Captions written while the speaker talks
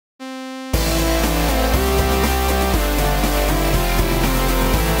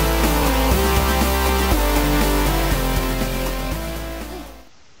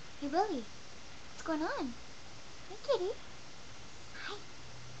going on? Hey, kitty. Hi.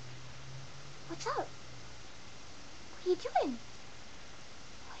 What's up? What are you doing?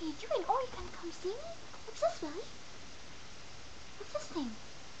 What are you doing? Oh, you gonna come see me? What's this, Willy? What's this thing?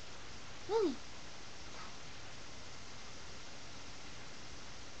 Willy.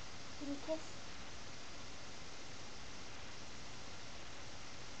 Give me a kiss.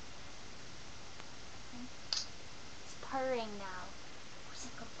 It's purring now. Who's a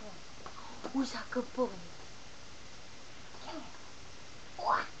good boy? Who's a good boy? Come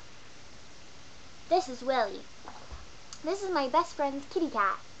here. This is Willy. This is my best friend's kitty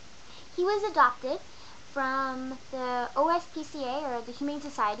cat. He was adopted from the OSPCA, or the Humane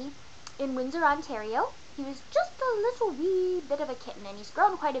Society, in Windsor, Ontario. He was just a little wee bit of a kitten, and he's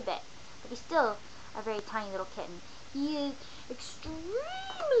grown quite a bit, but he's still a very tiny little kitten. He is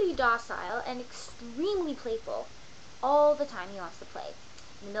extremely docile and extremely playful. All the time he wants to play.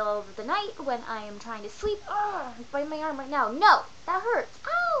 In the middle of the night, when I am trying to sleep, he's biting my arm right now. No, that hurts.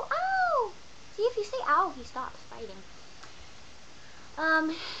 Ow, ow! See, if you say ow, he stops biting.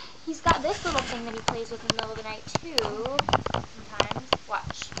 He's got this little thing that he plays with in the middle of the night, too, sometimes.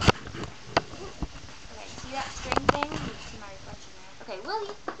 Watch. Okay, see that string thing? You can see my reflection there. Okay,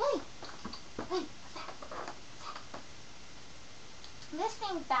 Willy, Willy! Willy, what's that? This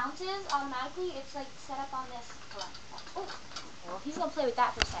thing bounces automatically. It's, like, set up on this. Hold on. Oh, well, he's gonna play with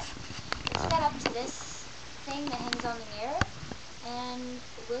that for a second. It's set up to this thing that hangs on the mirror, and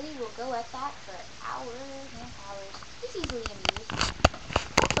Willy will go at that for hours and hours. He's easily amused.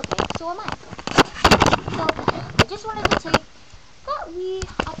 Okay, so am I. So, I just wanted to take that wee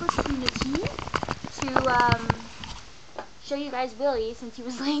opportunity to show you guys Willy, since he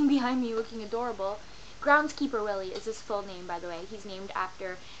was laying behind me looking adorable. Groundskeeper Willy is his full name, by the way. He's named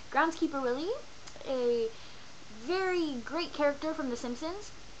after Groundskeeper Willy, a very great character from The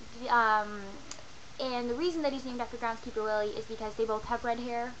Simpsons. And the reason that he's named after Groundskeeper Willy is because they both have red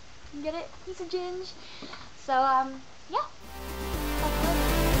hair. You get it? He's a ginge. So, yeah.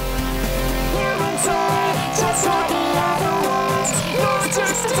 Just like the other ones, not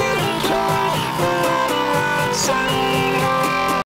just to take care of what I